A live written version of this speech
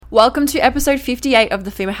Welcome to episode 58 of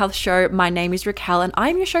the Female Health Show. My name is Raquel and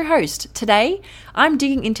I'm your show host. Today, I'm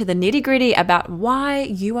digging into the nitty-gritty about why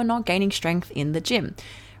you are not gaining strength in the gym.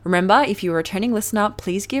 Remember, if you're a returning listener,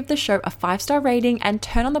 please give the show a 5-star rating and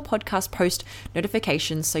turn on the podcast post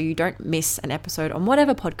notifications so you don't miss an episode on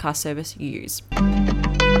whatever podcast service you use.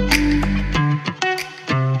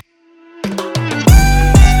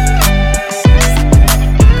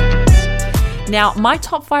 Now, my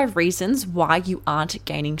top 5 reasons why you aren't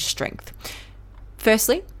gaining strength.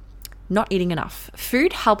 Firstly, not eating enough.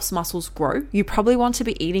 Food helps muscles grow. You probably want to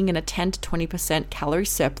be eating in a 10 to 20% calorie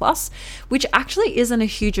surplus, which actually isn't a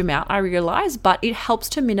huge amount, I realize, but it helps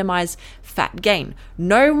to minimize fat gain.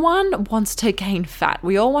 No one wants to gain fat.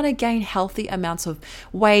 We all want to gain healthy amounts of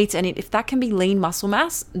weight, and if that can be lean muscle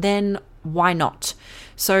mass, then why not?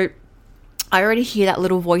 So I already hear that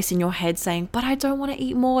little voice in your head saying, but I don't want to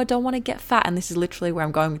eat more, I don't want to get fat. And this is literally where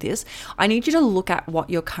I'm going with this. I need you to look at what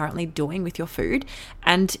you're currently doing with your food.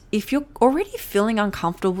 And if you're already feeling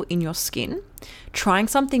uncomfortable in your skin, trying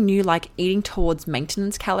something new like eating towards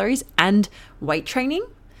maintenance calories and weight training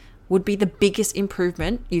would be the biggest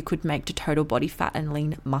improvement you could make to total body fat and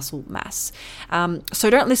lean muscle mass. So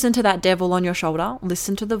don't listen to that devil on your shoulder.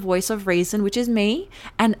 Listen to the voice of reason, which is me,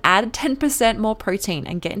 and add 10% more protein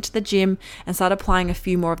and get into the gym and start applying a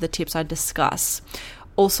few more of the tips I discuss.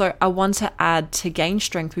 Also, I want to add, to gain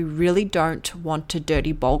strength, we really don't want to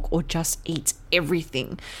dirty bulk or just eat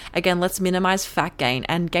everything. Again, let's minimize fat gain,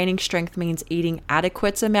 and gaining strength means eating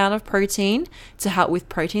adequate amount of protein to help with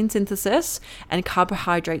protein synthesis and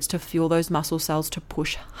carbohydrates to fuel those muscle cells to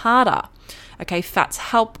push harder. Okay, fats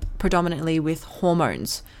help predominantly with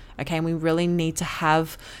hormones. Okay, and we really need to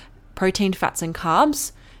have protein, fats, and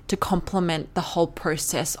carbs to complement the whole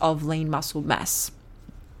process of lean muscle mass.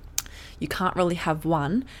 You can't really have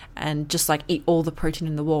one and just like eat all the protein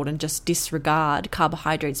in the world and just disregard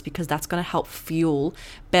carbohydrates, because that's going to help fuel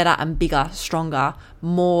better and bigger, stronger,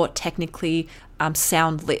 more technically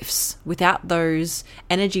sound lifts. Without those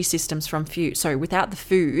energy systems without the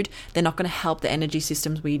food, they're not going to help the energy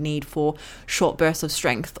systems we need for short bursts of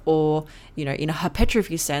strength, or, in a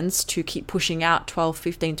hypertrophy sense, to keep pushing out 12,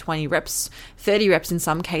 15, 20 reps, 30 reps in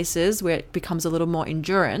some cases, where it becomes a little more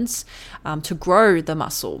endurance to grow the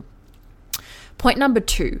muscle. Point number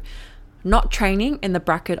 2, not training in the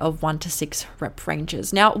bracket of 1 to 6 rep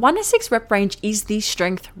ranges. Now, 1 to 6 rep range is the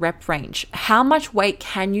strength rep range. How much weight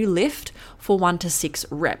can you lift for 1 to 6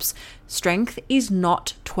 reps? Strength is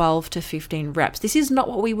not 12 to 15 reps. This is not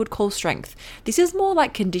what we would call strength. This is more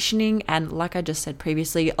like conditioning and, like I just said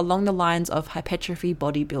previously, along the lines of hypertrophy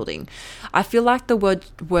bodybuilding. I feel like the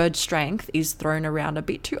word strength is thrown around a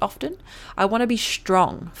bit too often. I want to be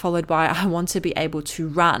strong, followed by I want to be able to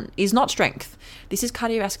run, is not strength. This is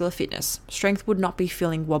cardiovascular fitness. Strength would not be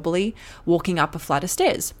feeling wobbly, walking up a flight of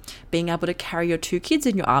stairs, being able to carry your 2 kids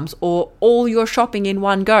in your arms, or all your shopping in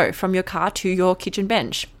one go from your car to your kitchen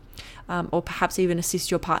bench. Or perhaps even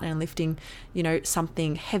assist your partner in lifting,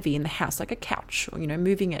 something heavy in the house, like a couch, or,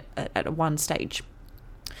 moving it at one stage.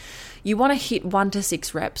 You want to hit 1 to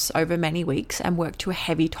 6 reps over many weeks and work to a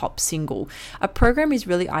heavy top single. A program is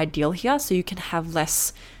really ideal here, so you can have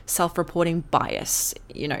less self-reporting bias,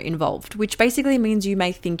 involved, which basically means you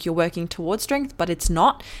may think you're working towards strength, but it's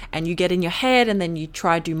not, and you get in your head, and then you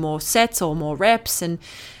try to do more sets or more reps, and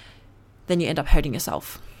then you end up hurting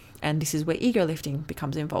yourself. And this is where ego lifting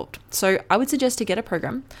becomes involved. So I would suggest to get a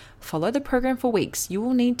program, follow the program for weeks. You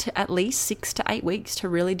will need to at least 6 to 8 weeks to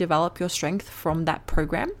really develop your strength from that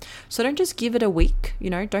program. So don't just give it a week,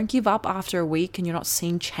 don't give up after a week and you're not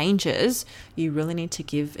seeing changes. You really need to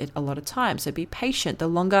give it a lot of time. So be patient. The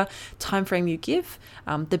longer time frame you give,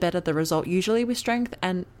 the better the result usually with strength.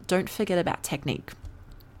 And don't forget about technique.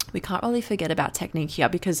 We can't really forget about technique here,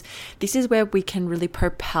 because this is where we can really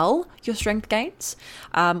propel your strength gains.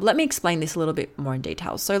 Let me explain this a little bit more in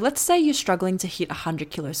detail. So let's say you're struggling to hit a 100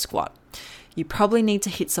 kilo squat. You probably need to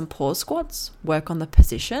hit some pause squats, work on the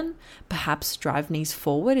position, perhaps drive knees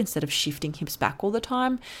forward instead of shifting hips back all the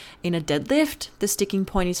time. In a deadlift, the sticking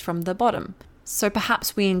point is from the bottom. So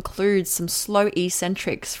perhaps we include some slow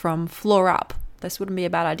eccentrics from floor up. This wouldn't be a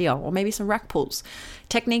bad idea. Or maybe some rack pulls.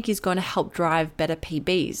 Technique is going to help drive better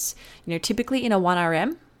PBs. Typically in a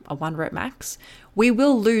 1RM, a 1 rep max, we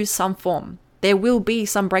will lose some form. There will be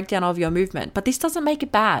some breakdown of your movement, but this doesn't make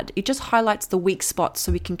it bad. It just highlights the weak spots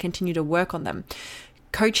so we can continue to work on them.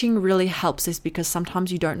 Coaching really helps this because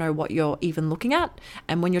sometimes you don't know what you're even looking at.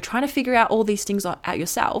 And when you're trying to figure out all these things out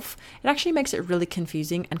yourself, it actually makes it really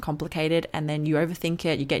confusing and complicated. And then you overthink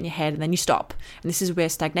it, you get in your head, and then you stop. And this is where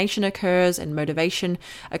stagnation occurs and motivation,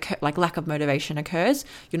 like lack of motivation occurs.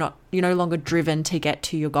 You're no longer driven to get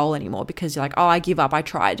to your goal anymore because you're like, oh, I give up, I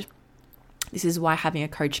tried. This is why having a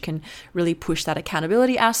coach can really push that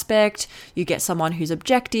accountability aspect. You get someone who's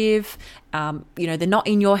objective. They're not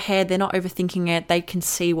in your head. They're not overthinking it. They can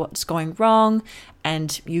see what's going wrong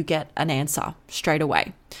and you get an answer straight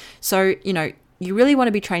away. So, you really want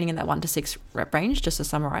to be training in that 1 to 6 rep range, just to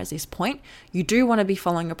summarize this point. You do want to be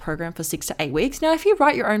following a program for 6 to 8 weeks. Now, if you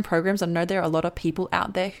write your own programs, I know there are a lot of people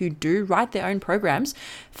out there who do write their own programs.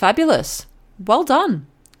 Fabulous. Well done.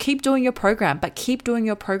 Keep doing your program, but keep doing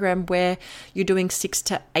your program where you're doing 6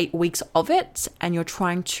 to 8 weeks of it and you're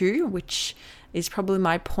trying to, which is probably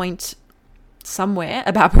my point somewhere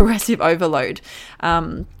about progressive overload.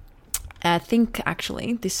 I think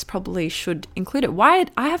actually this probably should include it. Why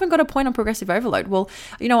I haven't got a point on progressive overload? Well,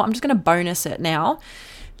 you know what? I'm just going to bonus it now.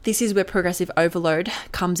 This is where progressive overload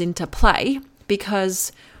comes into play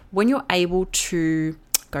because when you're able to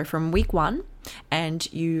go from week 1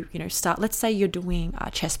 and you start, let's say you're doing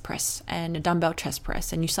a chest press and a dumbbell chest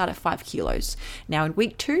press and you start at 5 kilos. Now in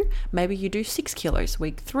week 2, maybe you do 6 kilos.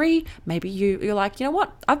 Week 3, maybe you're like, you know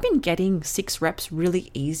what? I've been getting 6 reps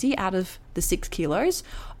really easy out of the 6 kilos.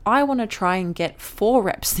 I want to try and get 4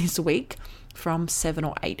 reps this week from 7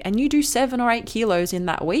 or 8. And you do 7 or 8 kilos in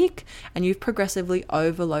that week and you've progressively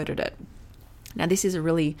overloaded it. Now this is a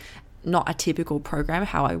really not a typical program,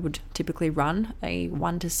 how I would typically run a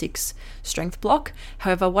 1 to 6 strength block.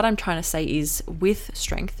 However, what I'm trying to say is with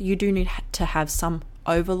strength, you do need to have some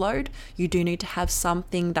overload. You do need to have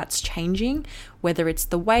something that's changing, whether it's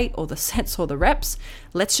the weight or the sets or the reps.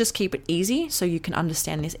 Let's just keep it easy so you can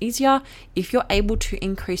understand this easier. If you're able to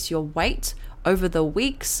increase your weight over the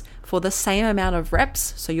weeks for the same amount of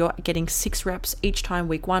reps, so you're getting 6 reps each time,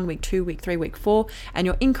 week 1, week 2, week 3, week 4, and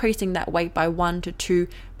you're increasing that weight by 1 to 2,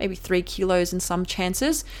 maybe 3 kilos in some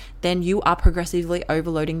chances, then you are progressively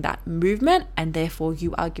overloading that movement and therefore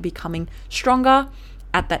you are becoming stronger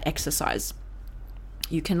at that exercise.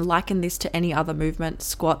 You can liken this to any other movement: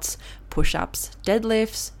 squats, push-ups,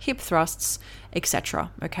 deadlifts, hip thrusts,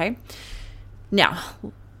 etc. Okay? Now,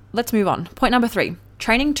 let's move on. Point number 3.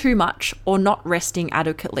 Training too much or not resting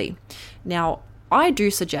adequately. Now, I do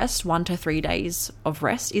suggest 1 to 3 days of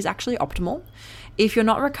rest is actually optimal. If you're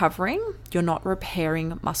not recovering, you're not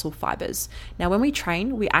repairing muscle fibers. Now, when we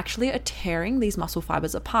train, we actually are tearing these muscle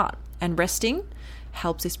fibers apart, and resting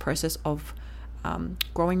helps this process of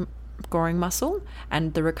growing muscle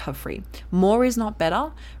and the recovery. More is not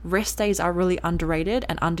better. Rest days are really underrated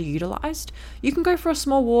and underutilized. You can go for a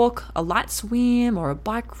small walk, a light swim, or a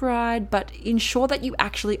bike ride, but ensure that you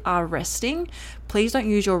actually are resting. Please don't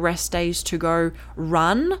use your rest days to go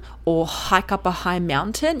run or hike up a high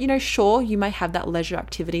mountain. Sure, you may have that leisure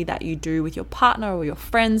activity that you do with your partner or your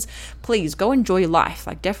friends. Please go enjoy life.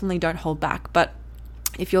 Definitely don't hold back. But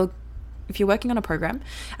if you're working on a program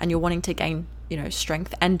and you're wanting to gain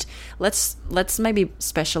strength, and let's maybe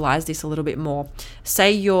specialize this a little bit more. Say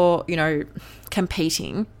you're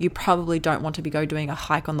competing, you probably don't want to be doing a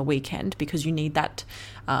hike on the weekend because you need that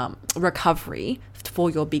recovery for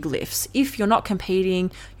your big lifts. If you're not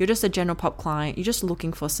competing, you're just a general pop client, you're just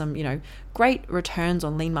looking for some great returns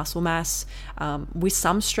on lean muscle mass with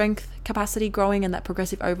some strength capacity growing and that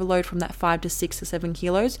progressive overload from that 5 to 6 to 7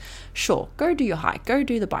 kilos, sure, go do your hike, go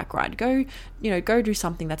do the bike ride, go do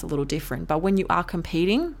something that's a little different. But when you are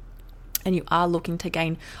competing and you are looking to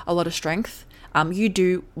gain a lot of strength, you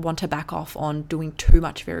do want to back off on doing too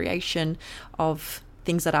much variation of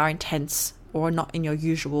things that are intense or not in your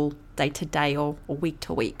usual day-to-day or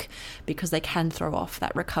week-to-week, because they can throw off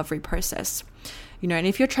that recovery process. And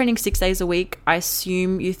if you're training 6 days a week, I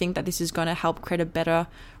assume you think that this is going to help create a better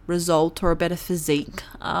result or a better physique.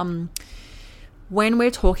 When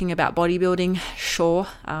we're talking about bodybuilding, sure,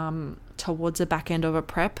 towards the back end of a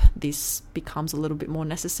prep, this becomes a little bit more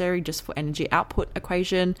necessary just for energy output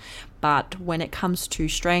equation. But when it comes to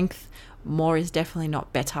strength, more is definitely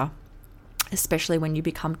not better, especially when you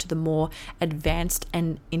become to the more advanced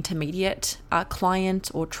and intermediate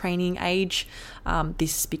client or training age.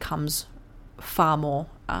 This becomes far more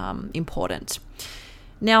important.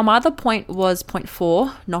 Now, my other point was point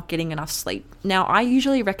 4, not getting enough sleep. Now, I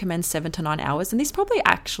usually recommend 7 to 9 hours, and this probably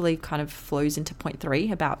actually kind of flows into point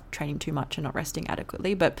 3 about training too much and not resting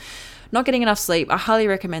adequately. But not getting enough sleep, I highly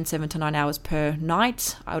recommend 7 to 9 hours per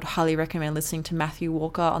night. I would highly recommend listening to Matthew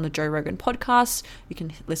Walker on the Joe Rogan podcast. You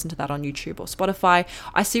can listen to that on YouTube or Spotify.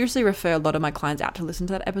 I seriously refer a lot of my clients out to listen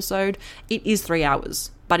to that episode. It is 3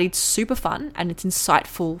 hours, but it's super fun and it's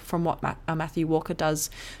insightful from what Matthew Walker does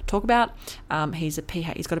talk about. He's got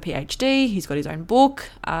a PhD, he's got his own book.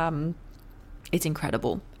 It's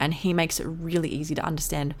incredible, and he makes it really easy to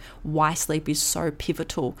understand why sleep is so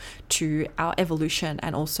pivotal to our evolution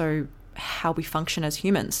and also how we function as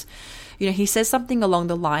humans. He says something along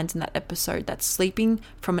the lines in that episode that sleeping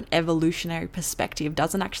from an evolutionary perspective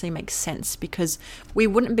doesn't actually make sense, because we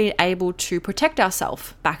wouldn't be able to protect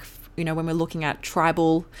ourselves back when we're looking at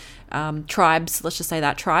tribal tribes, let's just say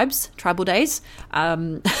that tribal days,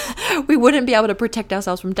 we wouldn't be able to protect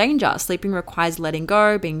ourselves from danger. Sleeping requires letting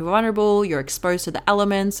go, being vulnerable. You're exposed to the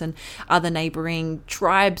elements and other neighboring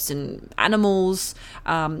tribes and animals.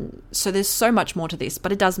 So there's so much more to this,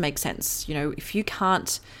 but it does make sense. If you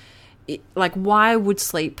can't, why would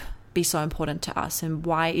sleep be so important to us, and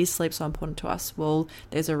why is sleep so important to us? Well,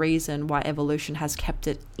 there's a reason why evolution has kept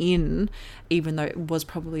it in, even though it was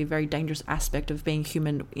probably a very dangerous aspect of being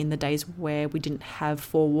human in the days where we didn't have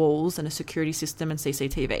 4 walls and a security system and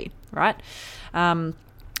CCTV, right?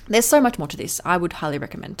 There's so much more to this. I would highly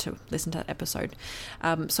recommend to listen to that episode.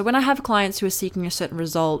 So when I have clients who are seeking a certain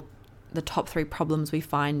result, the top 3 problems we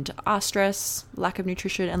find are stress, lack of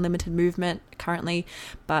nutrition, and limited movement currently,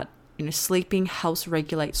 but sleeping helps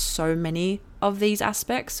regulate so many of these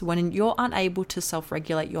aspects. When you're unable to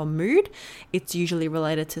self-regulate your mood, it's usually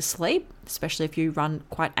related to sleep, especially if you run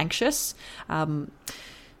quite anxious.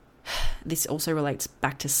 This also relates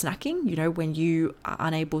back to snacking. When you are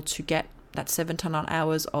unable to get that 7 to 9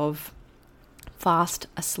 hours of fast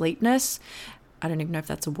asleepness, I don't even know if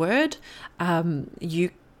that's a word, you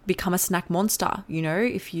become a snack monster.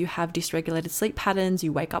 If you have dysregulated sleep patterns,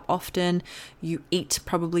 you wake up often, you eat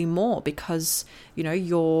probably more because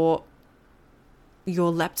your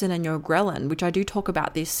leptin and your ghrelin, which I do talk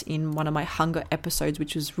about this in one of my hunger episodes,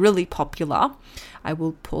 which was really popular. I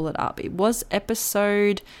will pull it up. It was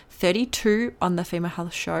episode 32 on the Female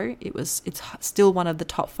Health Show. It's still one of the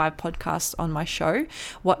top 5 podcasts on my show.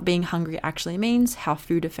 What being hungry actually means, how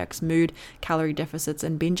food affects mood, calorie deficits,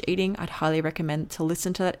 and binge eating. I'd highly recommend to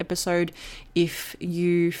listen to that episode if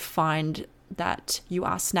you find that you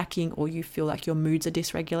are snacking or you feel like your moods are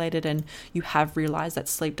dysregulated and you have realized that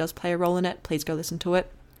sleep does play a role in it. Please go listen to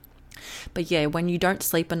it. But yeah, when you don't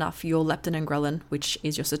sleep enough, your leptin and ghrelin, which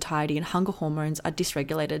is your satiety and hunger hormones, are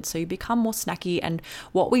dysregulated. So you become more snacky. And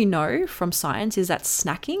what we know from science is that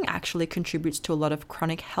snacking actually contributes to a lot of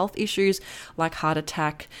chronic health issues like heart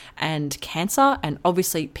attack and cancer. And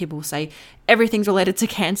obviously people will say everything's related to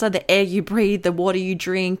cancer. The air you breathe, the water you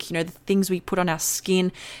drink, the things we put on our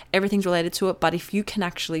skin, everything's related to it. But if you can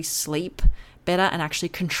actually sleep better and actually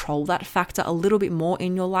control that factor a little bit more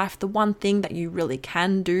in your life, the one thing that you really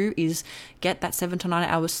can do is get that 7 to 9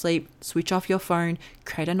 hours sleep, switch off your phone,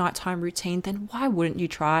 create a nighttime routine. Then why wouldn't you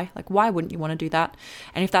try? Why wouldn't you want to do that?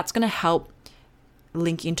 And if that's going to help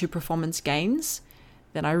link into performance gains,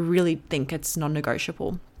 then I really think it's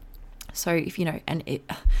non-negotiable. So if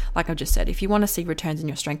like I've just said, if you want to see returns in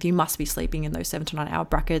your strength, you must be sleeping in those 7 to 9 hour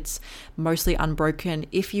brackets, mostly unbroken.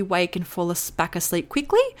 If you wake and fall back asleep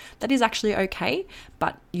quickly, that is actually okay,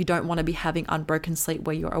 but you don't want to be having unbroken sleep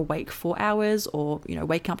where you're awake 4 hours or,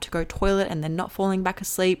 waking up to go toilet and then not falling back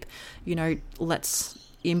asleep. Let's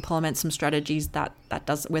implement some strategies that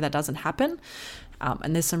doesn't happen.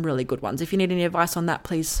 And there's some really good ones. If you need any advice on that,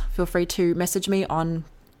 please feel free to message me on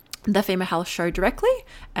the Female Health Show directly,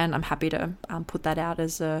 and I'm happy to put that out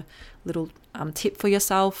as a little tip for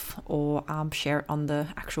yourself, or share it on the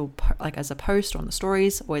actual as a post or on the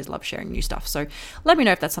stories. Always love sharing new stuff, so let me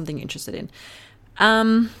know if that's something you're interested in.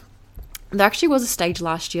 There actually was a stage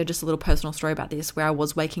last year, just a little personal story about this, where I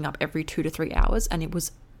was waking up every 2 to 3 hours and it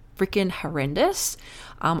was freaking horrendous.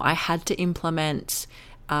 I had to implement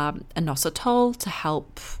inositol to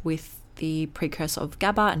help with the precursor of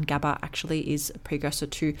GABA, and GABA actually is a precursor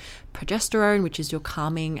to progesterone, which is your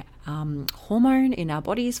calming hormone in our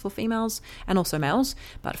bodies for females and also males,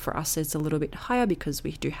 but for us it's a little bit higher because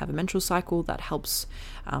we do have a menstrual cycle that helps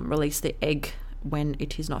release the egg when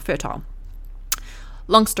it is not fertile.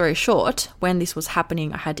 Long story short, when this was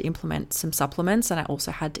happening, I had to implement some supplements, and I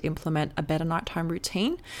also had to implement a better nighttime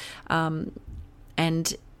routine.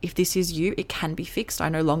 And if this is you, it can be fixed. I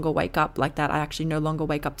no longer wake up like that. I actually no longer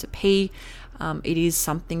wake up to pee. It is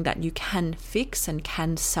something that you can fix and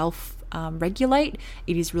can self-regulate.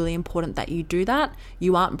 It is really important that you do that.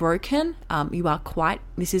 You aren't broken.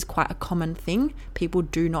 This is quite a common thing. People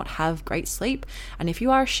do not have great sleep. And if you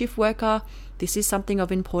are a shift worker, This is something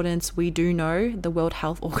of importance. We do know the World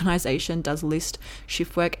Health Organization does list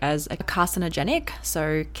shift work as a carcinogenic,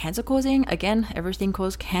 so cancer causing. Again, everything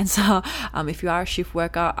causes cancer. If you are a shift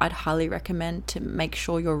worker, I'd highly recommend to make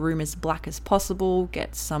sure your room is black as possible.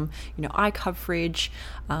 Get some, eye coverage.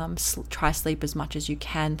 Try sleep as much as you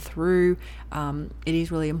can through. It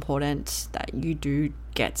is really important that you do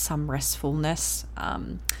get some restfulness.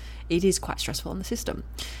 It is quite stressful in the system.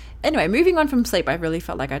 Anyway, moving on from sleep, I really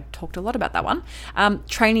felt like I talked a lot about that one.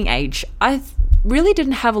 Training age. I really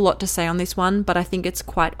didn't have a lot to say on this one, but I think it's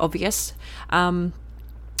quite obvious.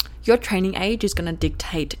 Your training age is going to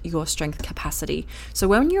dictate your strength capacity. So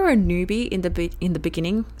when you're a newbie in the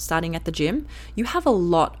beginning, starting at the gym, you have a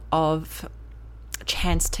lot of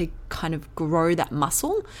chance to kind of grow that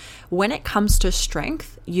muscle. When it comes to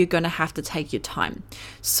strength, you're going to have to take your time.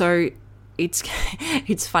 So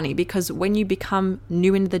it's funny because when you become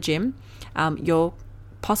new into the gym, you're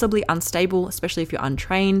possibly unstable, especially if you're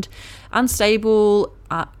untrained, unstable,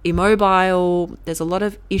 immobile. There's a lot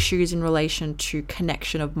of issues in relation to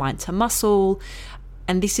connection of mind to muscle.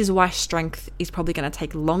 And this is why strength is probably going to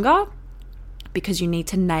take longer, because you need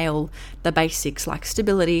to nail the basics like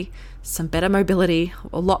stability, some better mobility,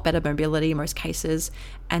 a lot better mobility in most cases,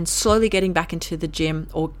 and slowly getting back into the gym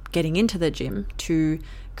or getting into the gym to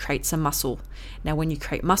create some muscle. Now, when you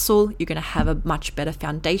create muscle, you're going to have a much better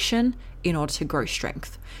foundation in order to grow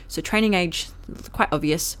strength. So training age, quite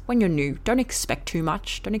obvious. When you're new, don't expect too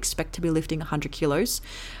much. Don't expect to be lifting 100 kilos.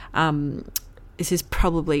 This is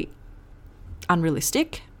probably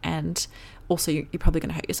unrealistic, and also you're probably going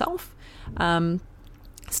to hurt yourself.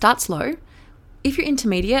 Start slow. If you're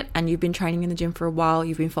intermediate and you've been training in the gym for a while,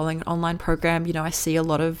 you've been following an online program, I see a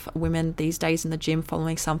lot of women these days in the gym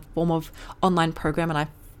following some form of online program, and I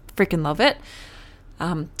freaking love it.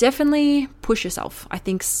 Definitely push yourself. I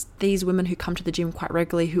think these women who come to the gym quite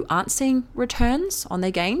regularly who aren't seeing returns on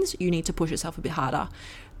their gains, you need to push yourself a bit harder.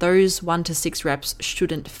 Those 1 to 6 reps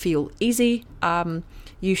shouldn't feel easy.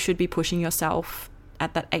 You should be pushing yourself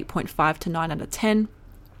at that 8.5 to 9 out of 10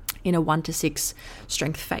 in a 1 to 6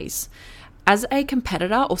 strength phase. As a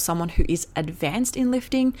competitor or someone who is advanced in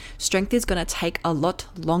lifting, strength is going to take a lot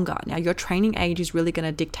longer. Now, your training age is really going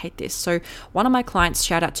to dictate this. So one of my clients,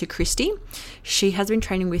 shout out to Christy, she has been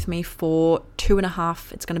training with me for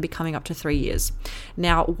 2.5, it's going to be coming up to 3 years.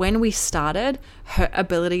 Now, when we started, her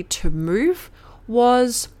ability to move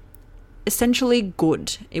was essentially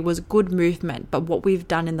good. It was good movement, but what we've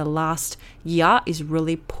done in the last year is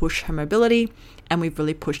really push her mobility, and we've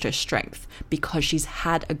really pushed her strength because she's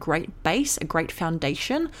had a great base, a great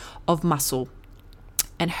foundation of muscle.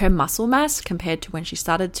 And her muscle mass compared to when she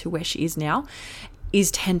started to where she is now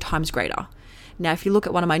is 10 times greater. Now, if you look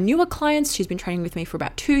at one of my newer clients, she's been training with me for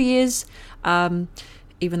about 2 years.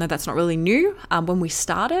 Even though that's not really new, when we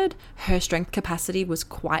started, her strength capacity was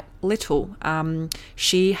quite little.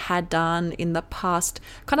 She had done in the past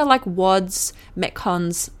kind of like WODs,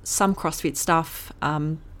 Metcons, some CrossFit stuff,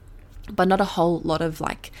 but not a whole lot of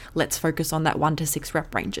like, let's focus on that 1 to 6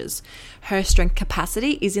 rep ranges. Her strength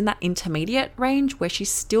capacity is in that intermediate range where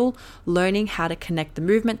she's still learning how to connect the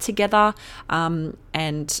movement together,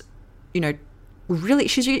 and really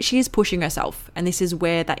she is pushing herself, and this is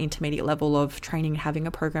where that intermediate level of training, having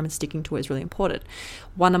a program and sticking to it is really important.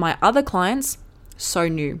 One of my other clients, so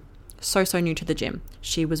new to the gym.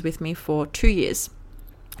 She was with me for 2 years.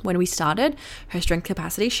 When we started, her strength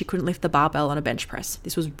capacity, she couldn't lift the barbell on a bench press.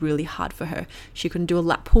 This was really hard for her. She couldn't do a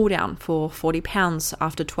lat pull down for 40 pounds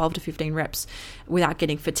after 12 to 15 reps without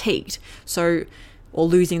getting fatigued. Or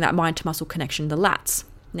losing that mind to muscle connection, the lats.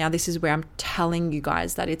 Now, this is where I'm telling you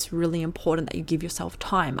guys that it's really important that you give yourself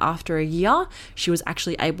time. After a year, she was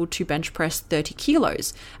actually able to bench press 30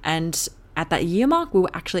 kilos. And at that year mark, we were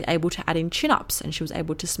actually able to add in chin-ups, and she was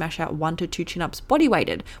able to smash out 1 to 2 chin-ups body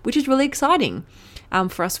weighted, which is really exciting.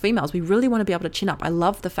 For us females, we really want to be able to chin up. I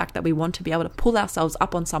love the fact that we want to be able to pull ourselves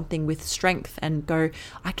up on something with strength and go,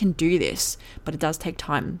 I can do this, but it does take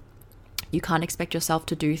time. You can't expect yourself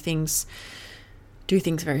to do things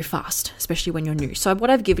very fast, especially when you're new. So what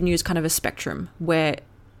I've given you is kind of a spectrum where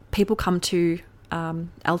people come to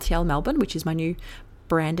LTL Melbourne, which is my new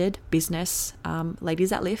branded business,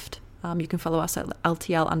 Ladies That Lift. You can follow us at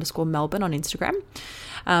LTL_Melbourne on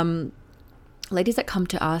Instagram. Ladies that come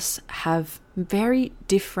to us have very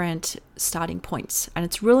different starting points, and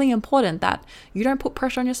it's really important that you don't put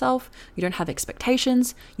pressure on yourself, you don't have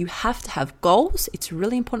expectations, you have to have goals. It's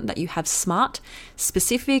really important that you have smart,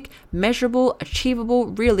 specific, measurable, achievable,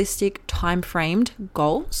 realistic, time-framed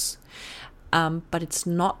goals, but it's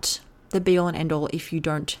not the be-all and end-all if you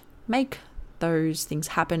don't make those things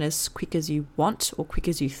happen as quick as you want or quick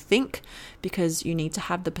as you think, because you need to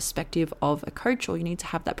have the perspective of a coach, or you need to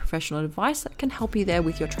have that professional advice that can help you there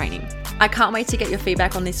with your training. I can't wait to get your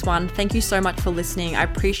feedback on this one. Thank you so much for listening. I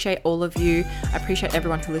appreciate all of you. I appreciate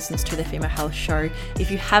everyone who listens to the Female Health Show. If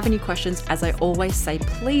you have any questions, as I always say,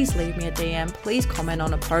 please leave me a DM, please comment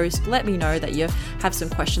on a post, let me know that you have some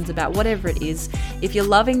questions about whatever it is. If you're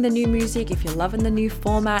loving the new music, if you're loving the new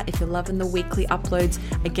format, if you're loving the weekly uploads,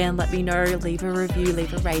 again, let me know, leave a review,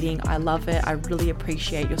 leave a rating. I love it. I really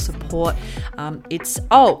appreciate your support. And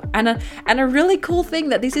a really cool thing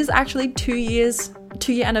that this is actually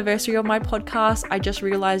 2-year anniversary of my podcast. I just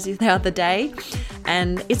realized the other day,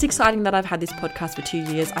 and it's exciting that I've had this podcast for 2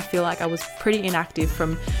 years. I feel like I was pretty inactive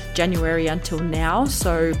from January until now,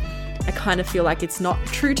 so I kind of feel like it's not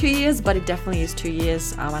true 2 years, but it definitely is 2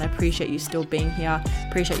 years. And I appreciate you still being here.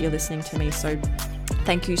 Appreciate you listening to me. So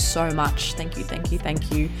thank you so much. Thank you.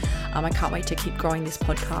 I can't wait to keep growing this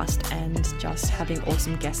podcast and just having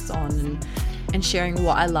awesome guests on and sharing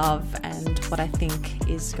what I love and what I think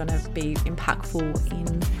is going to be impactful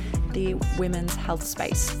in the women's health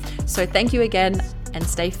space. So thank you again, and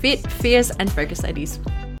stay fit, fierce, and focused, ladies.